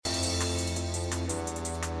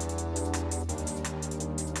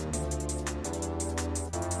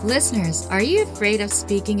Listeners, are you afraid of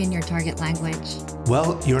speaking in your target language?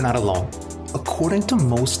 Well, you're not alone. According to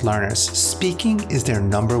most learners, speaking is their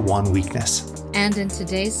number one weakness. And in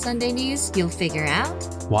today's Sunday News, you'll figure out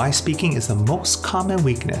why speaking is the most common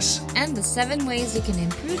weakness, and the 7 ways you can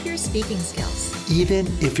improve your speaking skills, even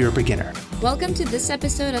if you're a beginner. Welcome to this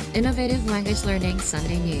episode of Innovative Language Learning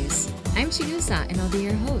Sunday News. I'm Chigusa and I'll be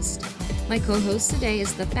your host. My co-host today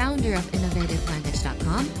is the founder of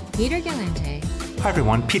InnovativeLanguage.com, Peter Galante. Hi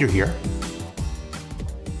everyone, Peter here.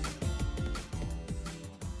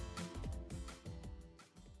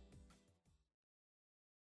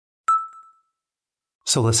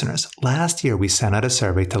 So listeners, last year we sent out a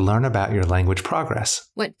survey to learn about your language progress.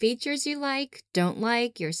 What features you like, don't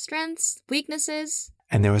like, your strengths, weaknesses.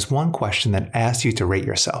 And there was one question that asked you to rate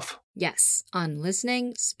yourself. Yes, on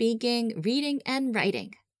listening, speaking, reading, and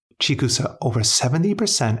writing. Chigusa, over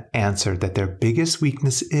 70% answered that their biggest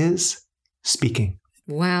weakness is speaking.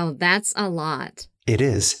 Wow, that's a lot. It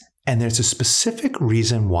is, and there's a specific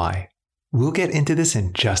reason why. We'll get into this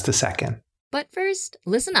in just a second. But first,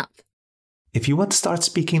 listen up. If you want to start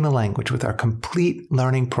speaking the language with our complete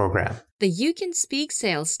learning program, the You Can Speak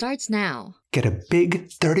sale starts now. Get a big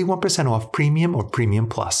 31% off Premium or Premium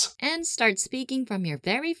Plus. And start speaking from your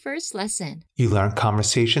very first lesson. You learn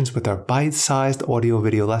conversations with our bite-sized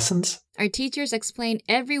audio-video lessons. Our teachers explain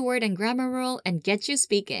every word and grammar rule and get you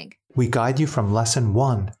speaking. We guide you from lesson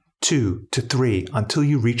 1, 2 to 3 until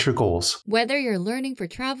you reach your goals. Whether you're learning for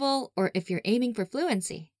travel or if you're aiming for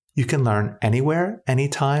fluency. You can learn anywhere,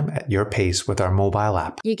 anytime at your pace with our mobile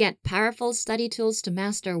app. You get powerful study tools to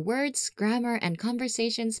master words, grammar, and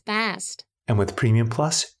conversations fast. And with Premium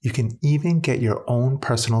Plus, you can even get your own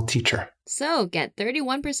personal teacher. So get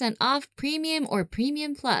 31% off Premium or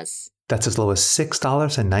Premium Plus. That's as low as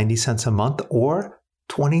 $6.90 a month or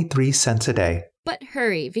 23 cents a day. But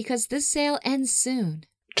hurry, because this sale ends soon.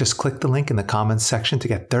 Just click the link in the comments section to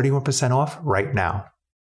get 31% off right now.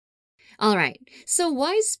 All right, so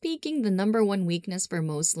why is speaking the number one weakness for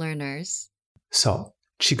most learners? So,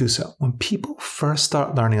 Chigusa, when people first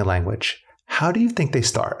start learning a language, how do you think they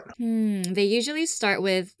start? They usually start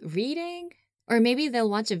with reading, or maybe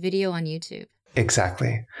they'll watch a video on YouTube.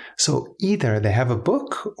 Exactly. So either they have a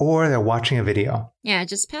book or they're watching a video. Yeah,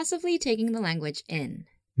 just passively taking the language in.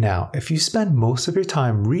 Now, if you spend most of your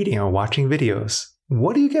time reading or watching videos,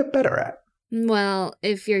 what do you get better at? Well,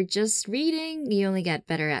 if you're just reading, you only get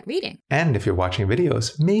better at reading. And if you're watching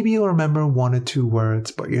videos, maybe you'll remember 1 or 2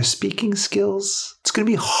 words, but your speaking skills, it's going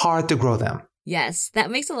to be hard to grow them. Yes,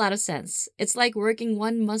 that makes a lot of sense. It's like working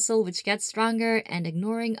one muscle which gets stronger and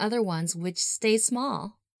ignoring other ones which stay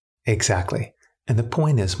small. Exactly. And the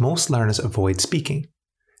point is, most learners avoid speaking.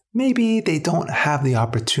 Maybe they don't have the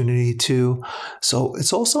opportunity to, so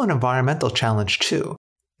it's also an environmental challenge too.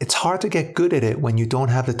 It's hard to get good at it when you don't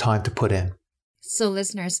have the time to put in. So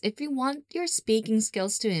listeners, if you want your speaking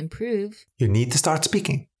skills to improve, you need to start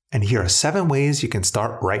speaking. And here are 7 ways you can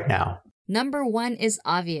start right now. Number 1 is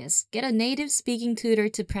obvious. Get a native speaking tutor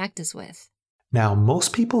to practice with. Now,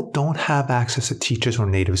 most people don't have access to teachers or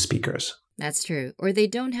native speakers. That's true, or they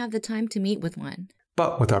don't have the time to meet with one.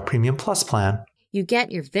 But with our Premium Plus plan, you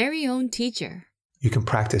get your very own teacher. You can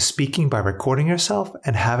practice speaking by recording yourself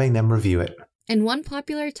and having them review it. And one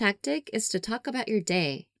popular tactic is to talk about your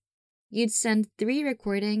day. You'd send 3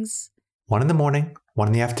 recordings. 1 in the morning, 1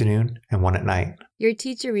 in the afternoon, and 1 at night. Your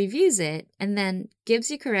teacher reviews it and then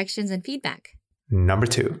gives you corrections and feedback. Number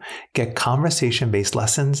 2, get conversation-based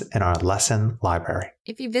lessons in our lesson library.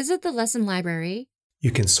 If you visit the lesson library,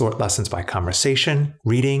 you can sort lessons by conversation,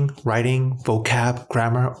 reading, writing, vocab,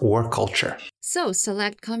 grammar, or culture. So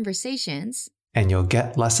select conversations. And you'll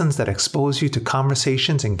get lessons that expose you to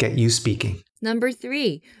conversations and get you speaking. Number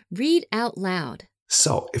 3, read out loud.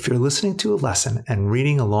 So if you're listening to a lesson and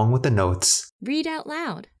reading along with the notes, read out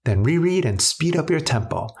loud. Then reread and speed up your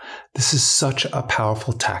tempo. This is such a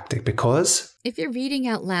powerful tactic because if you're reading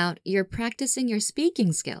out loud, you're practicing your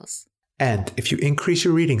speaking skills. And if you increase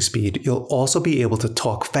your reading speed, you'll also be able to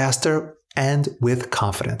talk faster and with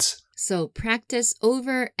confidence. So practice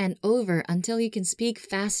over and over until you can speak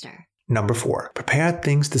faster. Number 4, prepare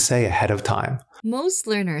things to say ahead of time. Most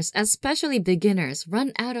learners, especially beginners,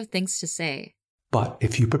 run out of things to say. But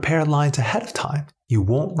if you prepare lines ahead of time, you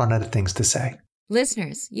won't run out of things to say.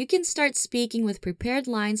 Listeners, you can start speaking with prepared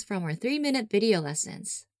lines from our 3-minute video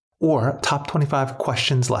lessons. Or top 25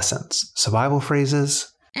 questions lessons, survival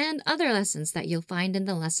phrases, and other lessons that you'll find in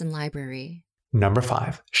the lesson library. Number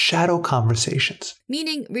 5, shadow conversations.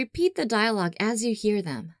 Meaning, repeat the dialogue as you hear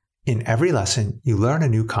them. In every lesson, you learn a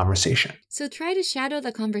new conversation. So try to shadow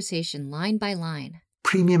the conversation line by line.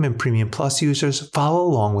 Premium and Premium Plus users follow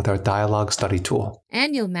along with our dialogue study tool.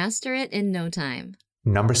 And you'll master it in no time.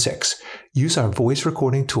 Number 6, use our voice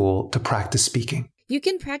recording tool to practice speaking. You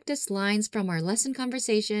can practice lines from our lesson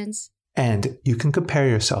conversations. And you can compare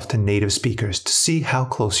yourself to native speakers to see how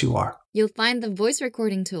close you are. You'll find the voice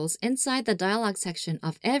recording tools inside the dialogue section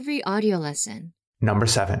of every audio lesson. Number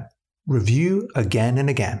 7, review again and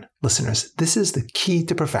again. Listeners, this is the key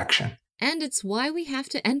to perfection. And it's why we have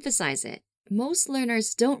to emphasize it. Most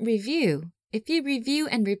learners don't review. If you review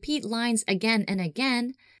and repeat lines again and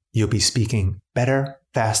again, you'll be speaking better,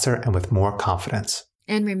 faster, and with more confidence.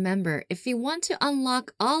 And remember, if you want to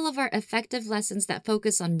unlock all of our effective lessons that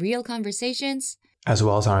focus on real conversations, as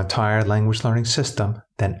well as our entire language learning system,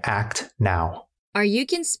 then act now. Our You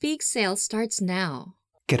Can Speak sale starts now.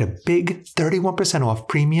 Get a big 31% off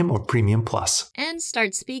Premium or Premium Plus. And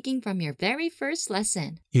start speaking from your very first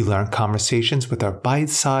lesson. You learn conversations with our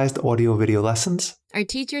bite-sized audio-video lessons. Our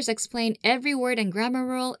teachers explain every word and grammar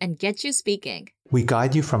rule and get you speaking. We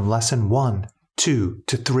guide you from lesson 1, 2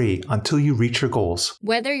 to 3 until you reach your goals.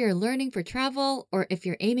 Whether you're learning for travel or if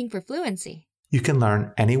you're aiming for fluency. You can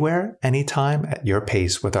learn anywhere, anytime at your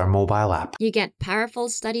pace with our mobile app. You get powerful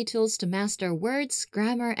study tools to master words,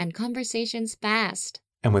 grammar, and conversations fast.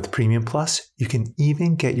 And with Premium Plus, you can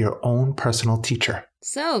even get your own personal teacher.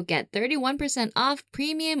 So get 31% off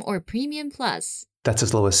Premium or Premium Plus. That's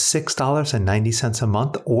as low as $6.90 a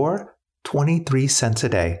month or 23 cents a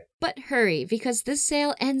day. But hurry, because this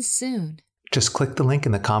sale ends soon. Just click the link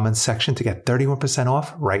in the comments section to get 31%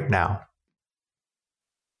 off right now.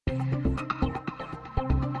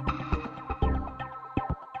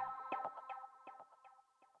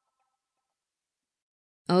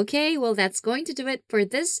 Okay, well that's going to do it for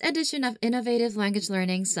this edition of Innovative Language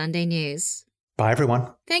Learning Sunday News. Bye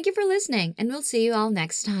everyone. Thank you for listening, and we'll see you all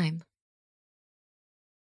next time.